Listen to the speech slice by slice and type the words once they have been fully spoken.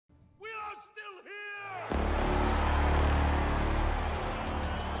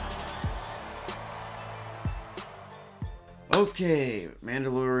Okay,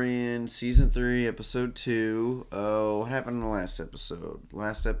 Mandalorian Season 3, Episode 2. Oh, what happened in the last episode?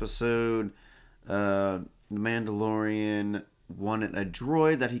 Last episode, the Mandalorian wanted a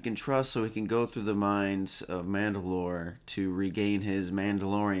droid that he can trust so he can go through the minds of Mandalore to regain his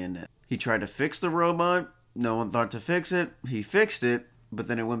Mandalorian. He tried to fix the robot. No one thought to fix it. He fixed it, but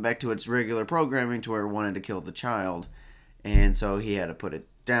then it went back to its regular programming to where it wanted to kill the child. And so he had to put it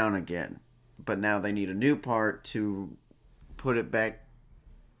down again. But now they need a new part to put it back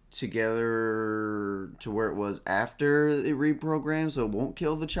together to where it was after it reprogrammed so it won't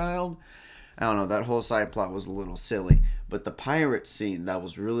kill the child. I don't know, that whole side plot was a little silly. But the pirate scene, that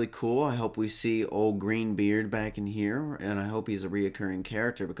was really cool. I hope we see old Greenbeard back in here, and I hope he's a reoccurring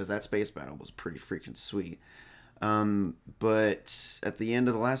character because that space battle was pretty freaking sweet. But at the end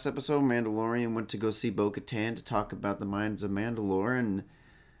of the last episode, Mandalorian went to go see Bo-Katan to talk about the mines of Mandalore, and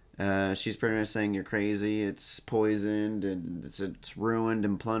she's pretty much saying you're crazy, it's poisoned, and it's ruined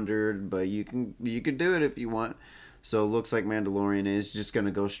and plundered, but you can do it if you want. So it looks like Mandalorian is just going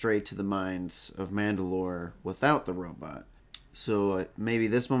to go straight to the mines of Mandalore without the robot. So maybe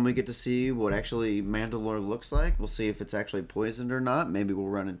this one we get to see what actually Mandalore looks like. We'll see if it's actually poisoned or not. Maybe we'll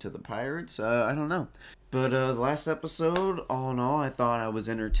run into the pirates. I don't know. But the last episode, all in all, I thought I was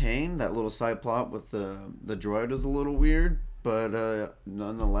entertained. That little side plot with the droid was a little weird. But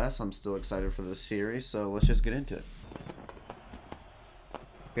nonetheless, I'm still excited for this series. So let's just get into it.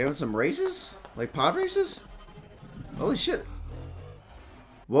 We having some races? Like pod races? Holy shit.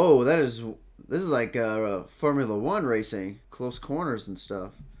 Whoa, this is like Formula 1 racing. Close corners and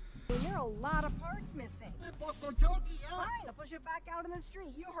stuff. There are a lot of parts missing. Fine, I'll push it back out in the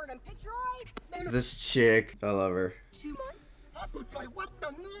street. You heard him. Picture rights. This chick, I love her. 2 months?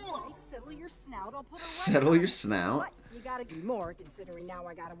 Settle your snout. I'll put it right. Settle your snout? What? You gotta do more, considering now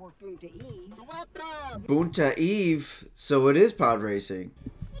I gotta work Boonta Eve. Boonta Eve? So it is pod racing.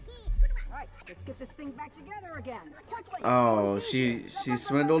 Alright, let's get this thing back together again. Quickly. Oh, she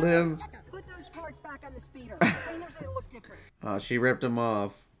swindled him? Put those parts back on the speeder. Cleaners, they look different. Oh, she ripped him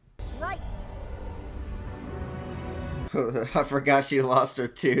off. That's right. I forgot she lost her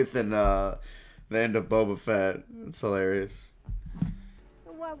tooth in the end of Boba Fett. It's hilarious.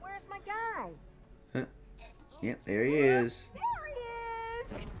 Well, where's my guy? Huh. Yeah, there he is. There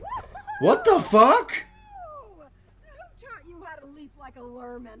he is! What the fuck? Who taught you how to leap like a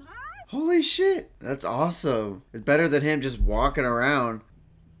lerman, huh? Holy shit. That's awesome. It's better than him just walking around.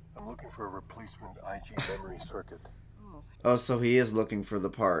 I'm looking for a replacement IG memory circuit. Oh, so he is looking for the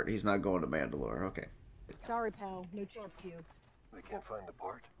part. He's not going to Mandalore. Okay. Sorry, pal. No chance, cubes. They can't find the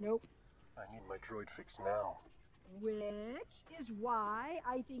part? Nope. I need my droid fixed now. Which is why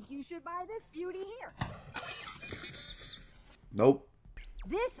I think you should buy this beauty here. Nope.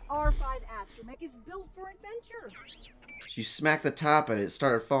 This R5 astromech is built for adventure. You smacked the top and it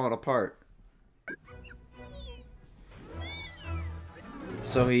started falling apart.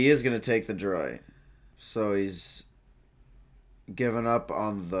 So he is going to take the droid. So he's given up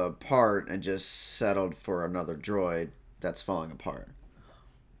on the part and just settled for another droid that's falling apart.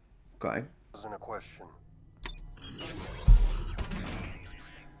 Okay. Isn't a question.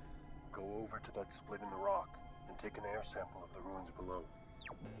 Go over to that split in the rock and take an air sample of the ruins below.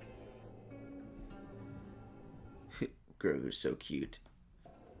 Grogu's so cute.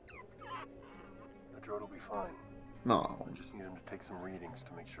 The droid will be fine. No. I just need him to take some readings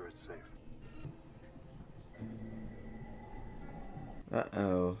to make sure it's safe.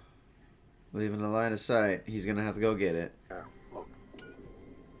 Uh-oh. Leaving the line of sight. He's gonna have to go get it. Here, look.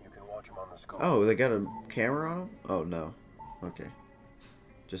 You can watch him on the scope. Oh, they got a camera on him? Oh, no. Okay.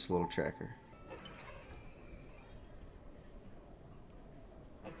 Just a little tracker.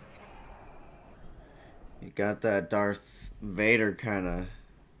 You got that Darth Vader kind of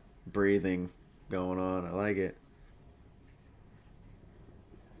breathing going on. I like it.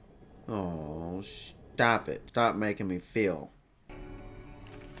 Oh, stop it. Stop making me feel.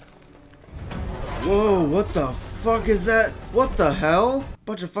 Whoa, what the fuck is that? What the hell?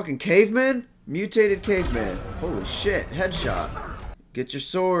 Bunch of fucking cavemen? Mutated cavemen. Holy shit, headshot. Get your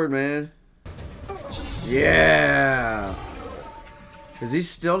sword, man. Yeah! Has he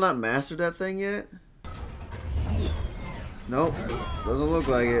still not mastered that thing yet? Nope, doesn't look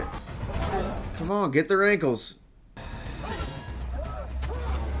like it. Come on, get their ankles.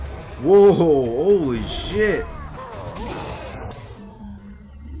 Whoa, holy shit.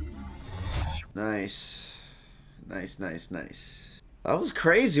 Nice. Nice. That was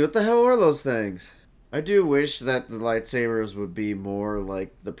crazy. What the hell are those things? I do wish that the lightsabers would be more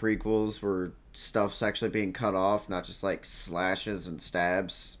like the prequels where stuff's actually being cut off, not just like slashes and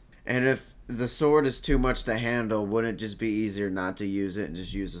stabs. And if the sword is too much to handle, wouldn't it just be easier not to use it and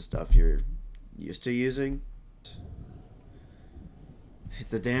just use the stuff you're used to using?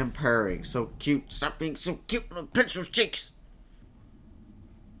 The damn purring. So cute. Stop being so cute and pinch those cheeks.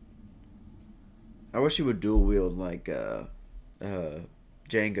 I wish he would dual wield like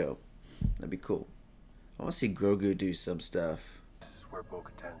Django. That'd be cool. I want to see Grogu do some stuff. This is where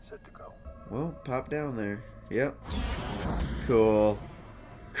Bo-Katan said to go. Well, pop down there. Yep. Cool.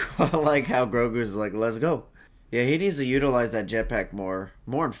 I like how Grogu's like, let's go. Yeah, he needs to utilize that jetpack more.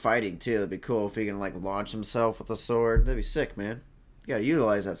 More in fighting, too. That'd be cool if he can, like, launch himself with a sword. That'd be sick, man. You gotta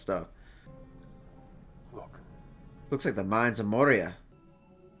utilize that stuff. Look. Looks like the mines of Moria.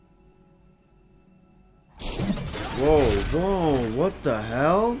 Whoa, whoa, what the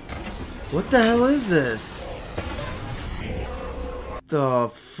hell? What the hell is this? The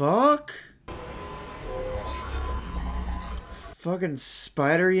fuck? Fucking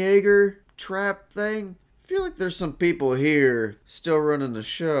Spider Jaeger trap thing? I feel like there's some people here still running the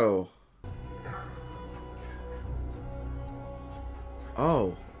show.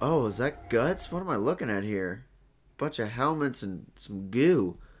 Oh, is that guts? What am I looking at here? Bunch of helmets and some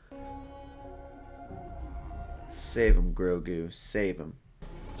goo. Save him, Grogu. Save him.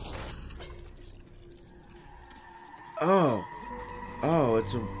 Oh,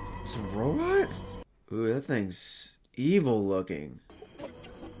 it's a robot? Ooh, that thing's evil looking.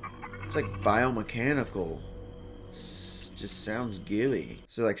 It's like biomechanical. Just sounds gooey.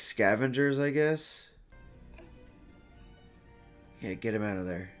 So like scavengers, I guess? Yeah, get him out of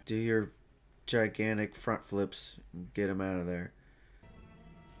there. Do your gigantic front flips and get him out of there.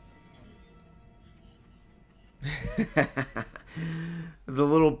 The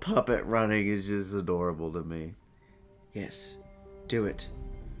little puppet running is just adorable to me. Yes, do it.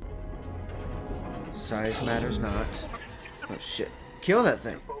 Size matters not. Oh shit. Kill that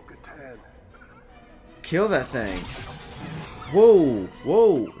thing. Bo-Katan. Kill that thing. Whoa,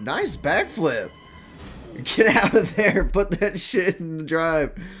 whoa, nice backflip. Get out of there. Put that shit in the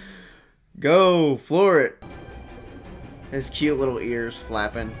drive. Go, floor it. His cute little ears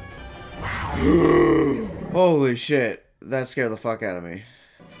flapping. Holy shit. That scared the fuck out of me.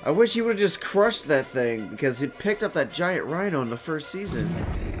 I wish he would have just crushed that thing because he picked up that giant rhino in the first season.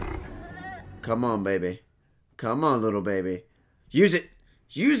 Come on, baby. Come on, little baby. Use it.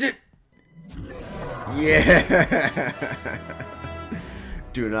 Use it. Yeah.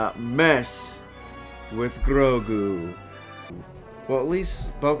 Do not mess with Grogu. Well, at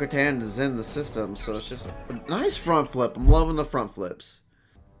least Bo-Katan is in the system, so it's just a nice front flip. I'm loving the front flips.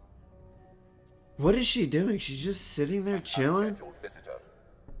 What is she doing? She's just sitting there chilling?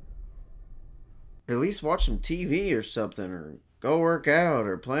 At least watch some TV or something, or go work out,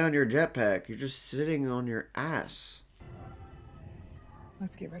 or play on your jetpack. You're just sitting on your ass.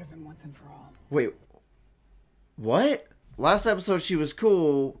 Let's get rid of him once and for all. Wait, what? Last episode she was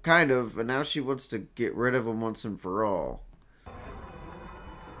cool, kind of, and now she wants to get rid of him once and for all.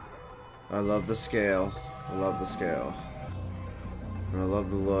 I love the scale. I love the scale. And I love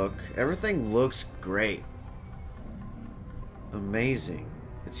the look. Everything looks great. Amazing.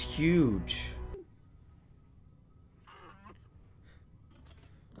 It's huge.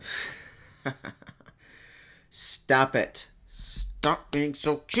 Stop it. Stop being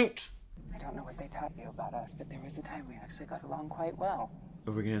so cute. I don't know what they taught you about us, but there was a time we actually got along quite well.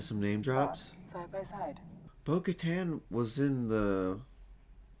 Are we gonna have some name drops? Side by side. Bo-Katan was in the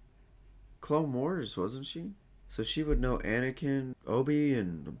Clone Wars, wasn't she? So she would know Anakin, Obi,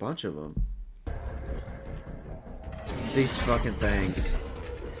 and a bunch of them. These fucking things.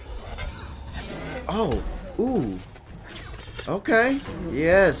 Oh, ooh. Okay.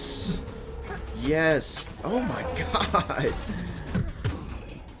 Yes. Yes. Oh my god.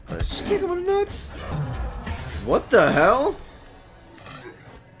 Did she kick him in the nuts? What the hell?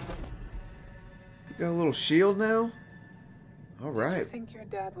 You got a little shield now? Alright. Did you think your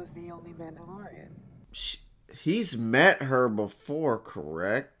dad was the only Mandalorian? He's met her before,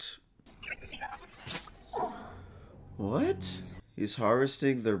 correct? What? He's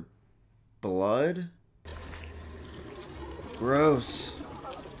harvesting their blood? Gross.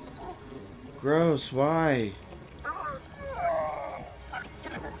 Gross, why?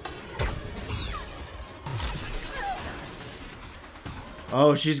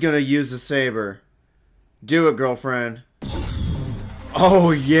 Oh, she's gonna use the saber. Do it, girlfriend.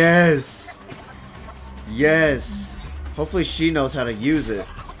 Oh, yes. Yes. Hopefully she knows how to use it.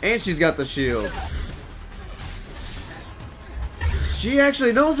 And she's got the shield. She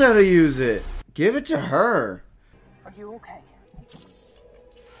actually knows how to use it. Give it to her. Are you okay?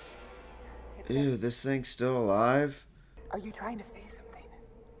 Ew, this thing's still alive? Are you trying to say something?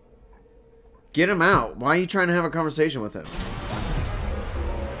 Get him out. Why are you trying to have a conversation with him?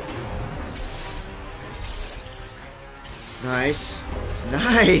 Nice.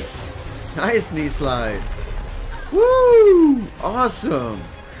 Nice. Nice knee slide. Woo! Awesome.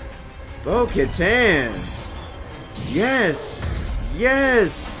 Bo-Katan. Yes.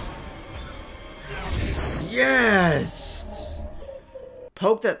 Yes. Yes.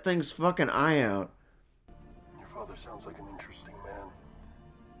 Poke that thing's fucking eye out. Your father sounds like an interesting man.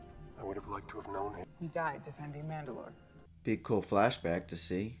 I would have liked to have known him. He died defending Mandalore. Be a cool flashback to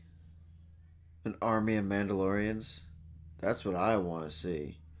see. An army of Mandalorians. That's what I want to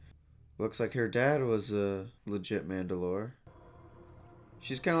see. Looks like her dad was a legit Mandalore.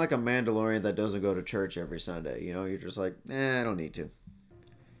 She's kind of like a Mandalorian that doesn't go to church every Sunday. You know, you're just like, I don't need to.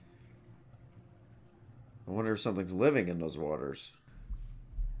 I wonder if something's living in those waters.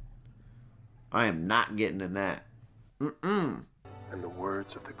 I am not getting in that. Mm-mm. And the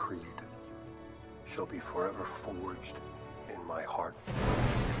words of the creed shall be forever forged in my heart.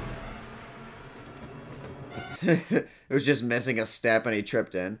 It was just missing a step and he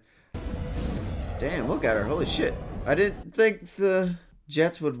tripped in. Damn, look at her. Holy shit. I didn't think the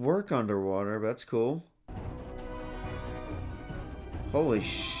jets would work underwater, but that's cool. Holy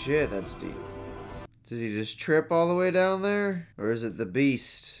shit, that's deep. Did he just trip all the way down there? Or is it the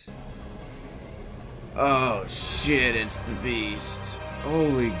beast? Oh shit, it's the beast.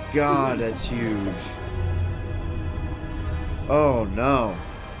 Holy god, that's huge. Oh no.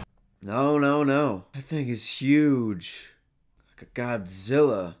 No, no, no. That thing is huge. Like a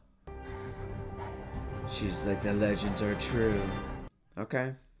Godzilla. She's like, the legends are true.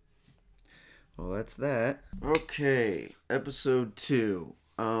 Okay. Well, that's that. Okay, episode 2.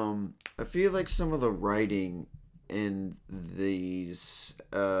 I feel like some of the writing in these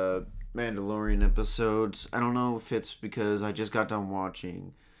Mandalorian episodes, I don't know if it's because I just got done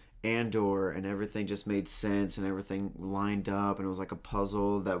watching Andor and everything just made sense and everything lined up and it was like a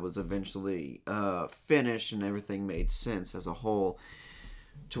puzzle that was eventually finished and everything made sense as a whole,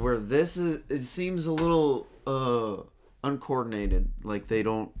 to where this is, it seems a little uncoordinated, like they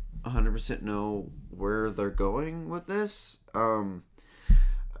don't 100% know where they're going with this. I'm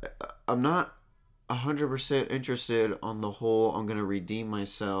not 100% interested on the whole I'm gonna redeem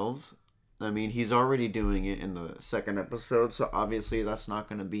myself. I mean, he's already doing it in the second episode, so obviously that's not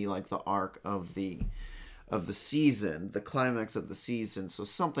going to be like the arc of the season, the climax of the season, so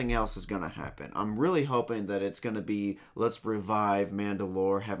something else is going to happen. I'm really hoping that it's going to be, let's revive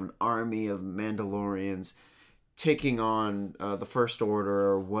Mandalore, have an army of Mandalorians taking on the First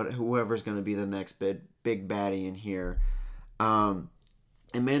Order or whoever's going to be the next big baddie in here. And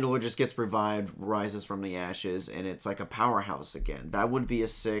Mandalore just gets revived, rises from the ashes, and it's like a powerhouse again. That would be a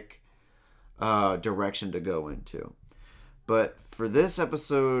sick direction to go into. But for this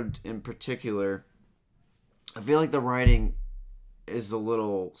episode in particular, I feel like the writing is a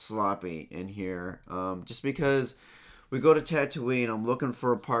little sloppy in here. Just because we go to Tatooine, I'm looking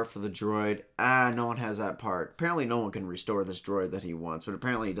for a part for the droid. No one has that part. Apparently no one can restore this droid that he wants, but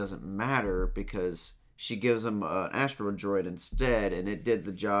apparently it doesn't matter because she gives him an asteroid droid instead, and it did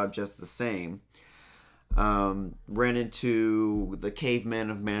the job just the same. Ran into the caveman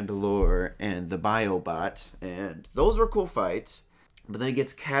of Mandalore and the Biobot, and those were cool fights. But then he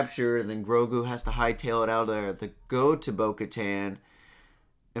gets captured, and then Grogu has to hightail it out there to go to Bo-Katan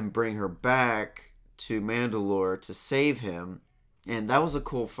and bring her back to Mandalore to save him. And that was a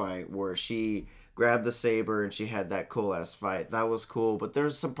cool fight where she grabbed the saber and she had that cool ass fight. That was cool. But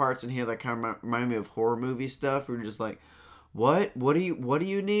there's some parts in here that kind of remind me of horror movie stuff. Where you're just like, What do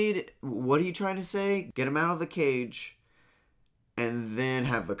you need? What are you trying to say? Get him out of the cage and then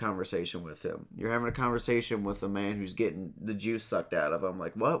have the conversation with him. You're having a conversation with a man who's getting the juice sucked out of him.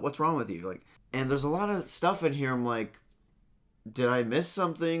 Like, what? What's wrong with you? Like, and there's a lot of stuff in here. I'm like, did I miss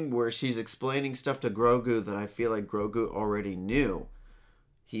something where she's explaining stuff to Grogu that I feel like Grogu already knew?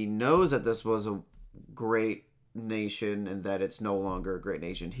 He knows that this was a great nation and that it's no longer a great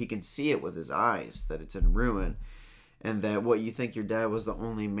nation. He can see it with his eyes, that it's in ruin. And that what you think your dad was the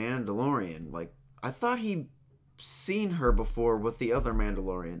only Mandalorian. Like, I thought he'd seen her before with the other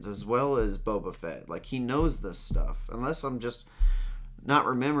Mandalorians, as well as Boba Fett. Like, he knows this stuff. Unless I'm just not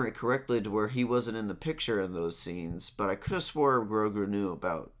remembering correctly to where he wasn't in the picture in those scenes. But I could have swore Grogu knew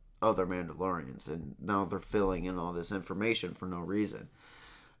about other Mandalorians. And now they're filling in all this information for no reason.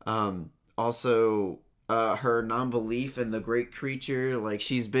 Also, her non-belief in the great creature, like,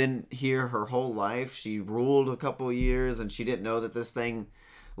 she's been here her whole life. She ruled a couple years and she didn't know that this thing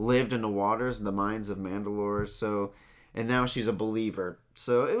lived in the waters and the mines of Mandalore. So, and now she's a believer.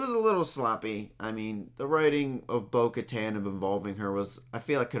 So it was a little sloppy. I mean, the writing of Bo-Katan and involving her was, I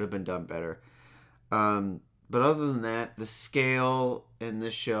feel like, could have been done better. But other than that, the scale in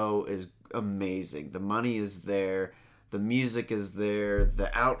this show is amazing. The money is there. The music is there. The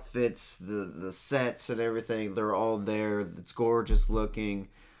outfits, the sets and everything, they're all there. It's gorgeous looking.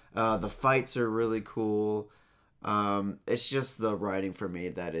 The fights are really cool. It's just the writing for me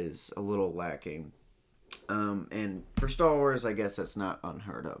that is a little lacking. And for Star Wars, I guess that's not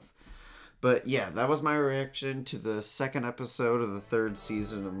unheard of. But yeah, that was my reaction to the second episode of the third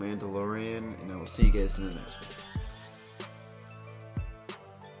season of Mandalorian, and I will see you guys in the next one.